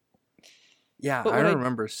 Yeah, But I what I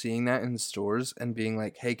remember seeing that in stores and being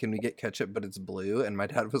like, "Hey, can we get ketchup but it's blue?" And my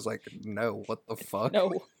dad was like, "No, what the fuck?"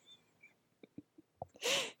 no.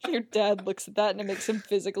 Your dad looks at that and it makes him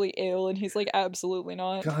physically ill, and he's like, absolutely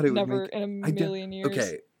not. God, it would Never make in a I do. million years.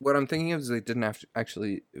 Okay, what I'm thinking of is they didn't have to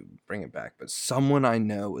actually bring it back, but someone I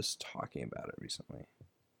know was talking about it recently.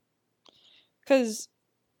 Because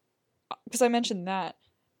I mentioned that,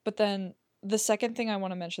 but then the second thing I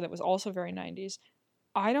want to mention that was also very 90s,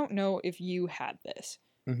 I don't know if you had this,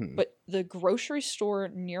 Mm-hmm. but the grocery store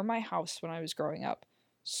near my house when I was growing up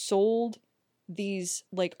sold these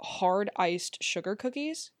like hard iced sugar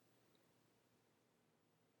cookies,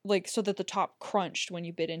 like so that the top crunched when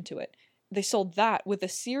you bit into it. They sold that with a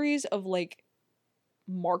series of like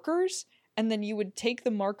markers, and then you would take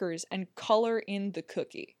the markers and color in the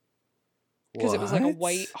cookie because it was like a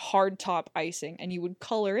white What? hard top icing, and you would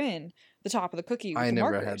color in the top of the cookie with I the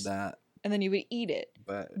never had markers, that, and then you would eat it.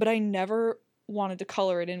 but But I never wanted to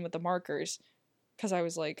color it in with the markers because I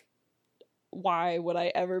was like, why would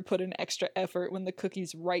I ever put an extra effort when the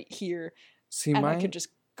cookie's right here see, and I could just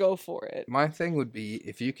go for it? my thing would be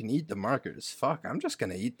if you can eat the markers, fuck, I'm just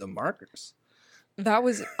gonna eat the markers. That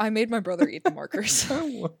was, I made my brother eat the markers. I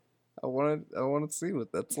want to see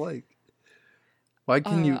what that's like. Why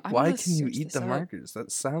can you I'm why gonna can you search eat this the up. markers?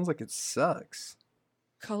 That sounds like it sucks.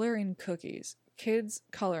 Coloring cookies. Kids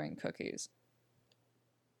coloring cookies.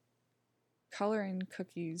 Coloring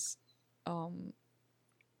cookies.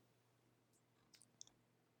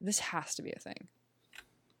 This has to be a thing.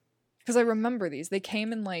 Because I remember these. They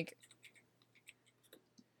came in like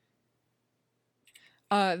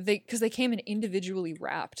they came in individually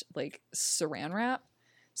wrapped, like saran wrap.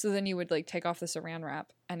 So then you would like take off the saran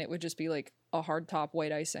wrap and it would just be like a hard top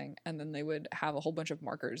white icing, and then they would have a whole bunch of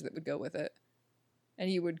markers that would go with it.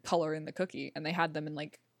 And you would color in the cookie, and they had them in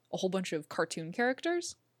like a whole bunch of cartoon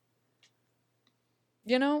characters.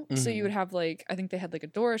 You know? So you would have like, I think they had like a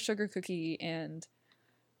Dora sugar cookie and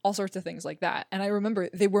all sorts of things like that. And I remember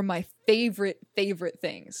they were my favorite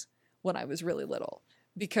things when I was really little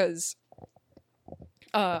because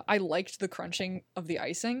I liked the crunching of the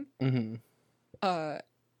icing.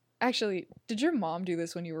 Actually, did your mom do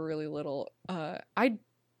this when you were really little? I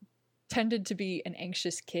tended to be an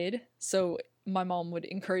anxious kid, so my mom would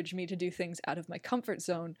encourage me to do things out of my comfort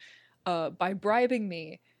zone by bribing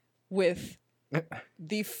me with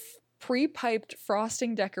the pre-piped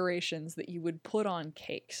frosting decorations that you would put on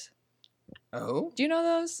cakes. Oh? Do you know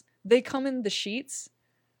those? They come in the sheets,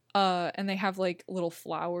 and they have like little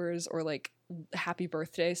flowers or like happy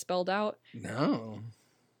birthday spelled out. No.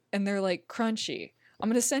 And they're like crunchy. I'm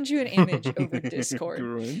going to send you an image over Discord.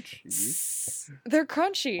 Crunchy. They're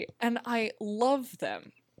crunchy, and I love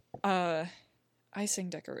them. Icing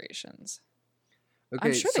decorations. Okay,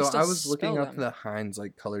 I'm sure they so still I was looking spell up them. the Heinz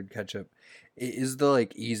like colored ketchup. It is the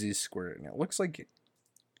like easy squirt, and it looks like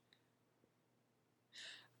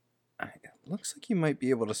you might be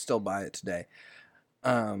able to still buy it today.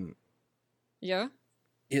 Yeah?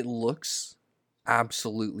 It looks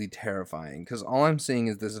absolutely terrifying because all I'm seeing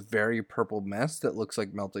is this very purple mess that looks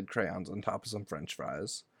like melted crayons on top of some French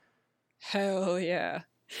fries. Hell yeah.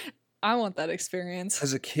 I want that experience.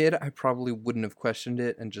 As a kid, I probably wouldn't have questioned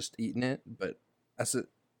it and just eaten it, but as an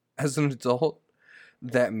adult,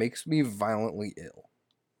 that makes me violently ill.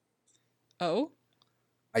 Oh?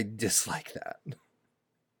 I dislike that.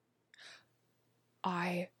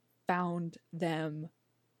 I found them.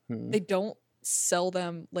 Hmm. They don't sell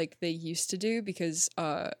them like they used to do because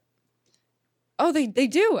they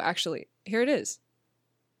do actually. Here it is.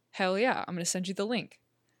 Hell yeah, I'm gonna send you the link.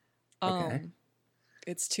 Okay.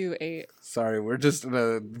 It's to a Sorry, we're just in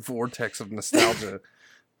a vortex of nostalgia.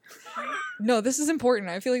 No, this is important.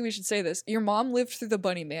 I feel like we should say this. Your mom lived through the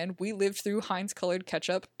Bunny Man. We lived through Heinz colored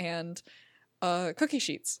ketchup and cookie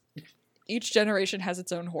sheets. Each generation has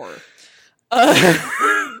its own horror.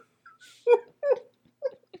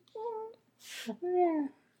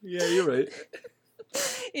 Yeah, you're right.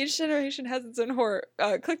 Each generation has its own horror.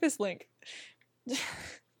 Click this link.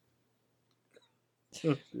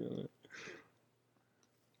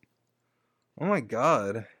 Oh my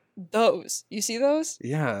god. Those. You see those?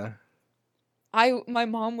 Yeah. My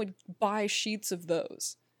mom would buy sheets of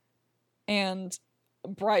those and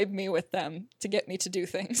bribe me with them to get me to do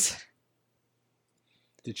things.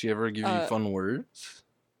 Did she ever give you fun words?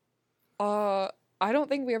 I don't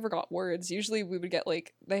think we ever got words. Usually we would get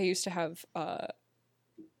like, they used to have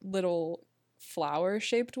little flower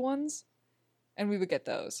shaped ones, and we would get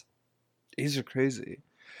those. These are crazy.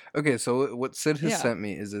 Okay, so what Sid has Yeah. sent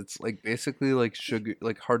me is it's like basically like sugar,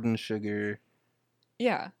 like hardened sugar.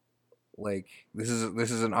 Yeah. Like this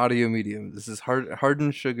is an audio medium. This is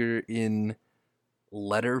hardened sugar in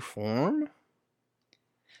letter form?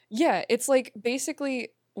 Yeah, it's like basically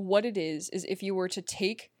what it is if you were to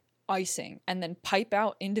take icing and then pipe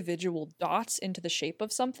out individual dots into the shape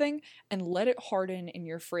of something and let it harden in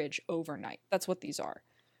your fridge overnight. That's what these are.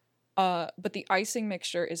 But the icing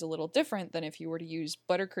mixture is a little different than if you were to use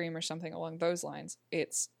buttercream or something along those lines.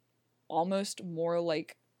 It's almost more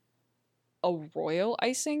like a royal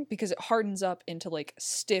icing because it hardens up into like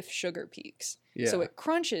stiff sugar peaks. Yeah. So it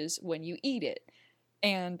crunches when you eat it.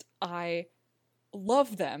 And I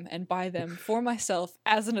love them and buy them for myself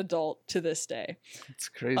as an adult to this day. It's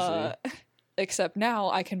crazy. Except now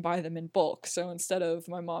I can buy them in bulk. So instead of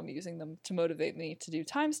my mom using them to motivate me to do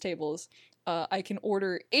times tables, I can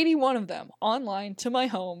order 81 of them online to my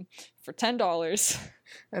home for $10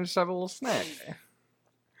 And just have a little snack.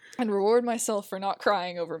 and reward myself for not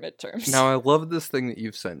crying over midterms. Now, I love this thing that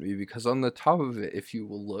you've sent me because on the top of it, if you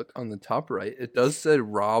will look on the top right, it does say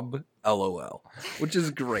Rob LOL, which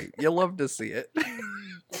is great. You love to see it.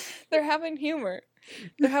 They're having humor.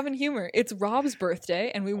 They're having humor. It's Rob's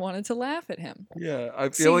birthday, and we wanted to laugh at him. Yeah, I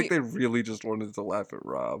feel like they really just wanted to laugh at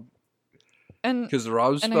Rob. And Because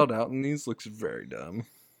Rob spelled out in these looks very dumb.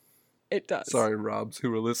 It does. Sorry, Robs,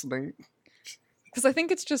 who are listening. Because I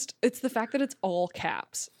think it's the fact that it's all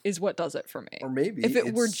caps is what does it for me. Or maybe if it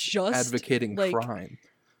it's were just advocating like, crime.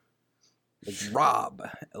 Like Rob,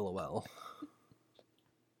 LOL.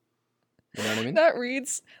 You know what I mean? That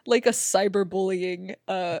reads like a cyberbullying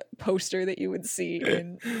poster that you would see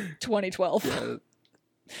in 2012. Yeah.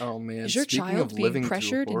 Oh man, Is your speaking child of living being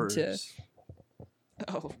pressured through into? horrors,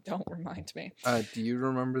 Oh, don't remind me. do you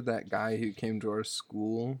remember that guy who came to our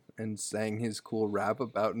school and sang his cool rap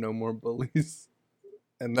about no more bullies?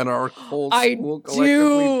 And then our whole school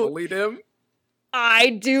collectively bullied him? I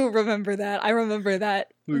do remember that. I remember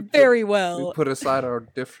that We very well. We put aside our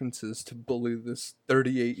differences to bully this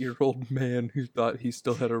 38-year-old man who thought he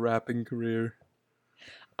still had a rapping career.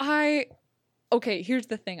 Okay, here's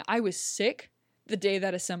the thing. I was sick the day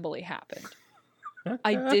that assembly happened.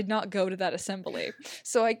 I did not go to that assembly.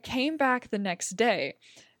 So I came back the next day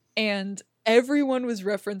and everyone was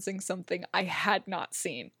referencing something I had not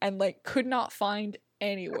seen and like could not find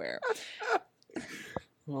anywhere.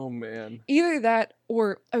 Oh man. Either that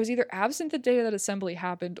or I was either absent the day that assembly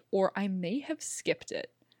happened or I may have skipped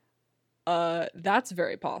it. That's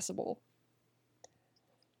very possible.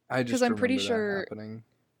 I just I'm pretty remember sure that happening.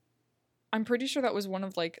 I'm pretty sure that was one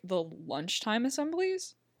of like the lunchtime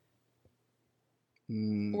assemblies.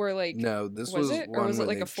 Or like no, this was was it? one Or was it where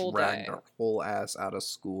like they a full dragged day? our whole ass out of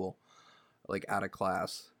school, like out of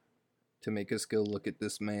class, to make us go look at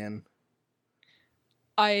this man.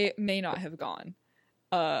 I may not have gone.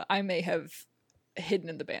 I may have hidden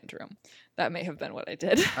in the band room. That may have been what I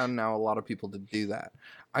did. And now a lot of people did do that.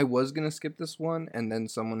 I was gonna skip this one, and then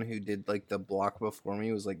someone who did like the block before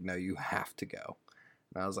me was like, "No, you have to go."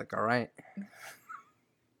 And I was like, "All right,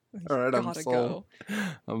 all right, I'm Gotta sold. go.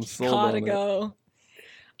 I'm sold Gotta on it." go.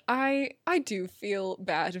 I do feel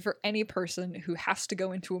bad for any person who has to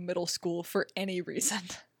go into a middle school for any reason.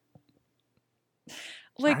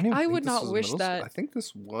 Like, I would not wish that. I think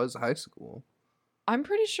this was high school. I'm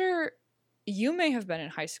pretty sure you may have been in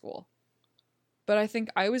high school, but I think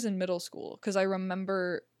I was in middle school because I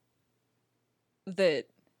remember that.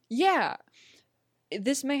 Yeah,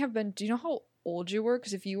 this may have been. Do you know how old you were?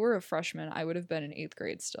 Because if you were a freshman, I would have been in 8th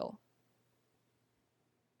grade still.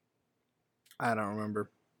 I don't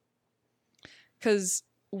remember. Because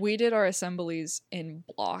we did our assemblies in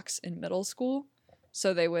blocks in middle school,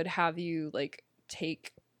 so they would have you like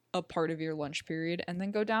take a part of your lunch period and then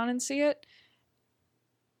go down and see it.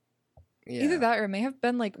 Yeah. Either that or it may have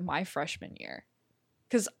been like my freshman year.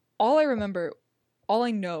 Because all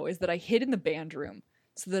I know is that I hid in the band room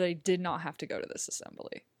so that I did not have to go to this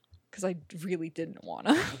assembly. Because I really didn't want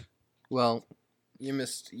to. Well, you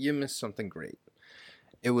missed something great.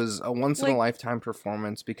 It was a once-in-a-lifetime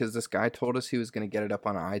performance because this guy told us he was going to get it up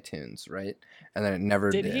on iTunes, right? And then it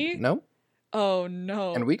never did. Did he? No. Oh,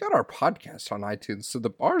 no. And we got our podcast on iTunes, so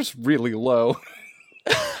the bar's really low.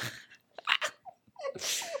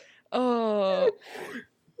 Oh,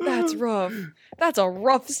 that's rough. That's a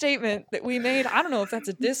rough statement that we made. I don't know if that's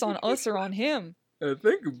a diss on us or on him. I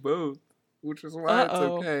think both, which is why it's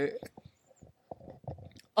okay.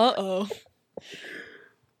 Uh-oh.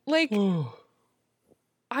 Like,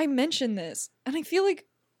 I mentioned this, and I feel like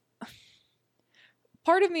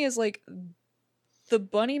part of me is like, the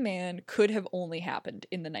Bunny Man could have only happened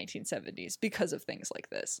in the 1970s because of things like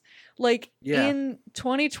this. Like, in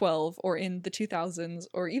 2012 or in the 2000s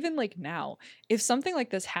or even like now, if something like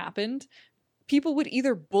this happened, people would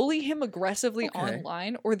either bully him aggressively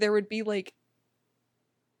online or there would be like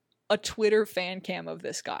a Twitter fan cam of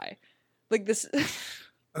this guy. Like this,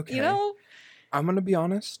 Okay. you know? I'm gonna be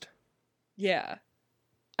honest. Yeah.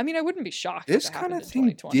 I mean, I wouldn't be shocked This if it kind happened of in thing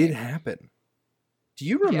 2020. did happen. Do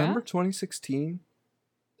you remember Yeah? 2016?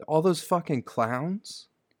 All those fucking clowns?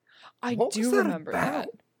 I What do was that remember that.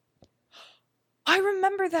 about? I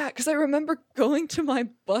remember that because I remember going to my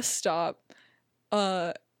bus stop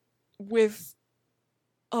with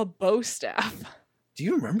a bow staff. Do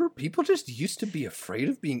you remember? People just used to be afraid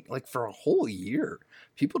of being, like, for a whole year.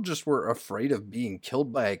 People just were afraid of being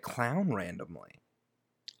killed by a clown randomly.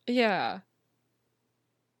 Yeah.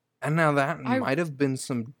 And now that I- might have been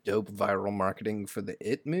some dope viral marketing for the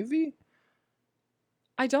It movie?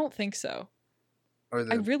 I don't think so. Or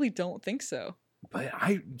I really don't think so. But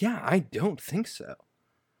I don't think so.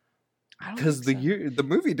 I don't Because think so. the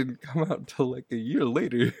movie didn't come out until like a year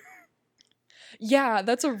later. Yeah,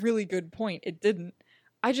 that's a really good point. It didn't.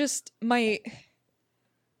 I just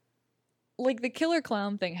like the killer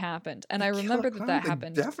clown thing happened, and I remember that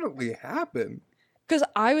happened Definitely happened. because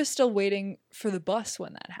I was still waiting for the bus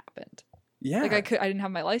when that happened. Yeah. Like I didn't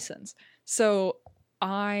have my license, so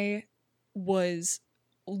I was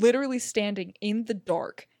literally standing in the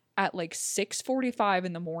dark at like 6:45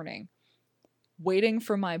 in the morning, waiting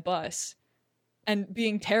for my bus, and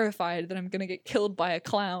being terrified that I'm gonna get killed by a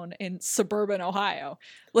clown in suburban Ohio.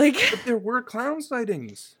 Like But there were clown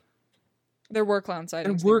sightings. there were clown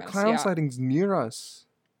sightings. There were near us, clown yeah. sightings near us.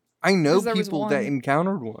 I know 'Cause there was people that one-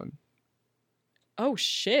 encountered one. Oh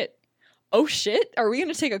shit. Oh shit. Are we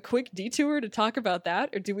going to take a quick detour to talk about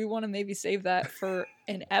that, or do we want to maybe save that for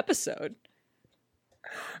an episode?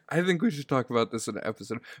 I think we should talk about this in an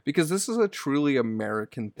episode because this is a truly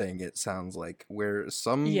American thing, it sounds like, where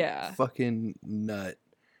some Yeah. fucking nut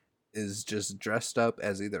is just dressed up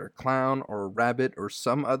as either a clown or a rabbit or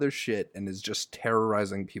some other shit and is just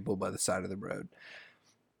terrorizing people by the side of the road.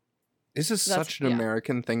 This is That's- such an yeah.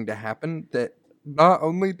 American thing to happen that not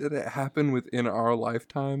only did it happen within our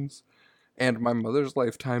lifetimes and my mother's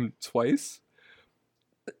lifetime twice,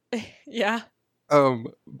 Yeah.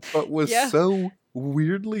 but was Yeah. so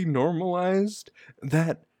weirdly normalized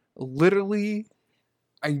that literally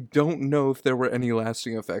I don't know if there were any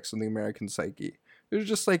lasting effects on the American psyche. It was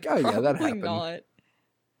just like, oh yeah, that Probably happened. not.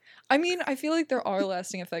 I mean, I feel like there are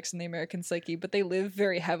lasting effects in the American psyche, but they live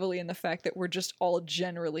very heavily in the fact that we're just all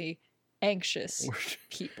generally anxious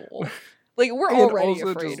people. Like we're And already also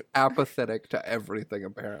afraid. just apathetic to everything,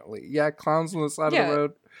 apparently. Yeah, clowns on the side Yeah. of the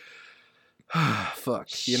road.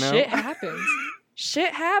 Fuck, you know? Shit happens.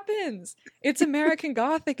 Shit happens. It's American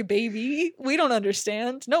Gothic, baby. We don't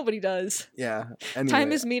understand. Nobody does. Yeah. Anyway,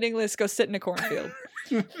 Time is meaningless. Go sit in a cornfield.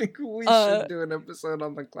 I think we Uh, should do an episode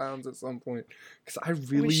on the clowns at some point. Because I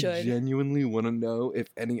really should. genuinely want to know if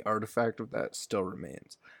any artifact of that still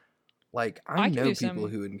remains. Like, I I can know do people some-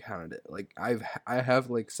 who encountered it. Like, I have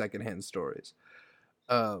like secondhand stories.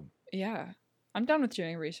 Yeah. I'm done with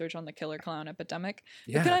doing research on the killer clown epidemic.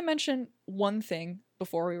 Yeah. But can I mention one thing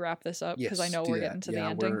before we wrap this up? Because I Yes, know do we're that. getting to the Yeah,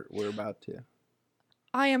 ending. We're about to.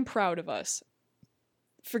 I am proud of us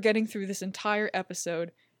for getting through this entire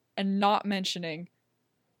episode and not mentioning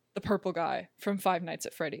the purple guy from Five Nights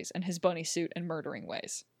at Freddy's and his bunny suit and murdering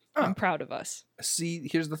ways. Oh. I'm proud of us. See,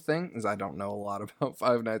 here's the thing: is I don't know a lot about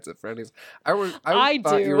Five Nights at Freddy's. I I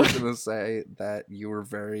thought you were do. gonna say that you were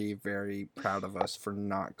very, very proud of us for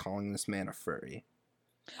not calling this man a furry.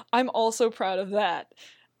 I'm also proud of that.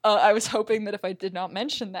 I was hoping that if I did not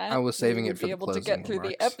mention that, I was saving we it would for be the able to closing get through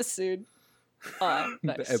remarks. the episode.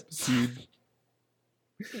 Nice. The episode.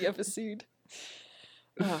 The episode.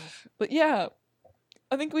 But yeah,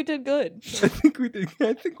 I think we did good. I think we did.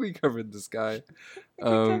 I think we covered this guy. We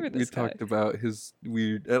covered this guy. talked about his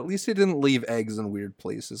weird. At least he didn't leave eggs in weird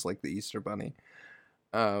places like the Easter Bunny.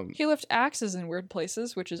 He left axes in weird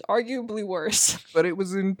places, which is arguably worse. But it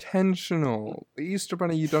was intentional. The Easter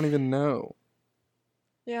Bunny, you don't even know.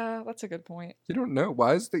 Yeah, that's a good point. You don't know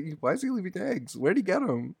why is he leaving eggs? Where'd he get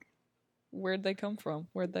them? Where'd they come from?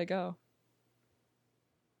 Where'd they go?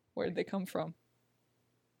 Where'd they come from?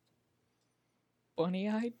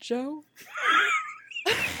 Bunny-eyed Joe?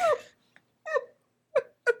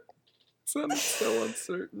 Sounded so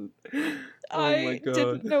uncertain. I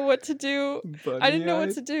didn't know what to do. I didn't know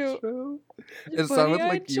what to do. Joe? It sounded Bunny-eyed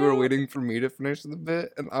like you were Joe? waiting for me to finish the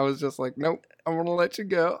bit, and I was just like, nope, I'm gonna let you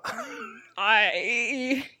go.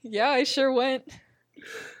 I sure went.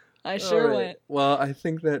 I sure Alright. went. Well, I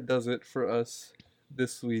think that does it for us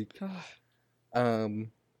this week.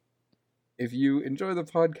 If you enjoy the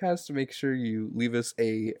podcast, make sure you leave us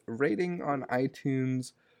a rating on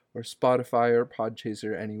iTunes or Spotify or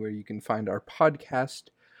Podchaser, anywhere you can find our podcast.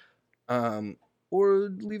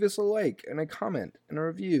 or leave us a like and a comment and a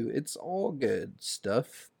review. It's all good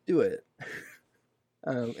stuff. Do it.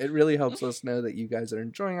 It really helps us know that you guys are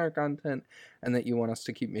enjoying our content and that you want us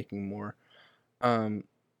to keep making more.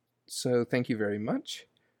 So thank you very much.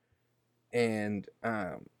 And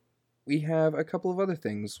we have a couple of other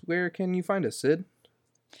things. Where can you find us, Sid?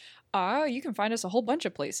 You can find us a whole bunch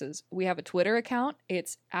of places. We have a Twitter account.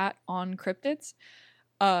 It's @OnCryptids.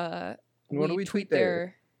 And what do we tweet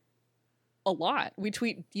there? A lot. We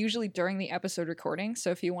tweet usually during the episode recording, so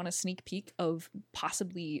if you want a sneak peek of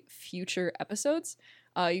possibly future episodes,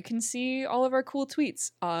 you can see all of our cool tweets.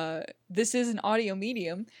 This is an audio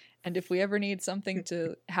medium, and if we ever need something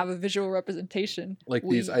to have a visual representation, like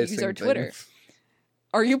we these icing use our Twitter. things.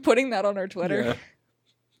 Are you putting that on our Twitter? Yeah.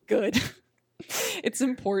 Good. It's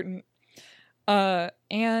important.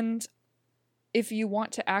 And if you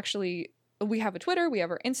want to actually, we have a Twitter, we have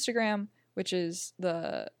our Instagram, which is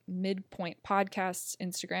the Midpoint Podcasts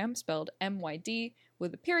Instagram, spelled MYD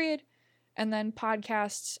with a period. And then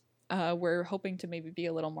podcasts, we're hoping to maybe be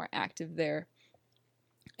a little more active there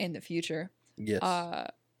in the future. Yes.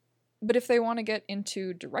 But if they want to get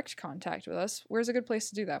into direct contact with us, where's a good place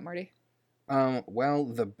to do that, Marty? Well,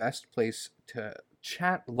 the best place to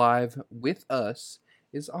chat live with us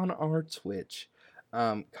is on our Twitch.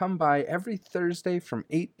 Come by every Thursday from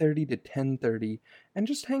 8:30 to 10:30 and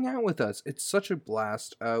just hang out with us. It's such a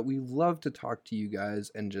blast. We love to talk to you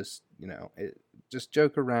guys and just, just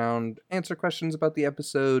joke around, answer questions about the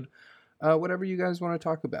episode, whatever you guys want to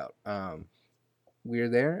talk about. We're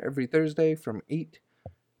there every Thursday from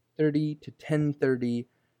 8:30 to 10:30,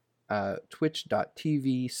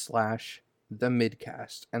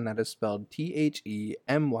 twitch.tv/themidcast, and that is spelled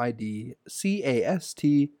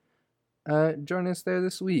THEMYDCAST. Join us there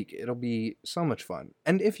this week. It'll be so much fun.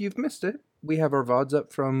 And if you've missed it, we have our VODs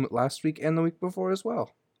up from last week and the week before as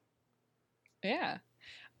well. Yeah.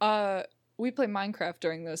 We play Minecraft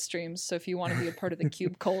during those streams, so if you want to be a part of the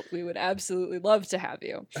Cube Cult, we would absolutely love to have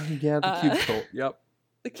you. Yeah, the Cube Cult. Yep.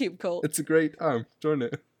 The Cube Cult. It's a great time. Join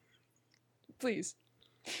it. Please.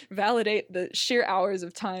 Validate the sheer hours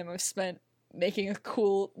of time I've spent making a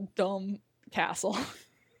cool, dumb castle.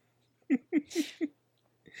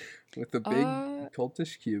 With a big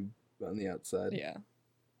cultish cube on the outside. Yeah.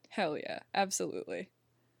 Hell yeah. Absolutely.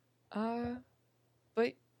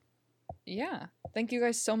 But yeah. Thank you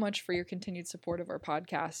guys so much for your continued support of our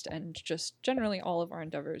podcast and just generally all of our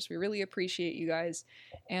endeavors. We really appreciate you guys,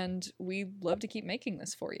 and we love to keep making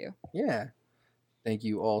this for you. Yeah. Thank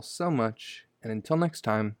you all so much, and until next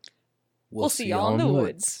time, we'll see y'all in the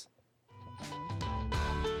woods.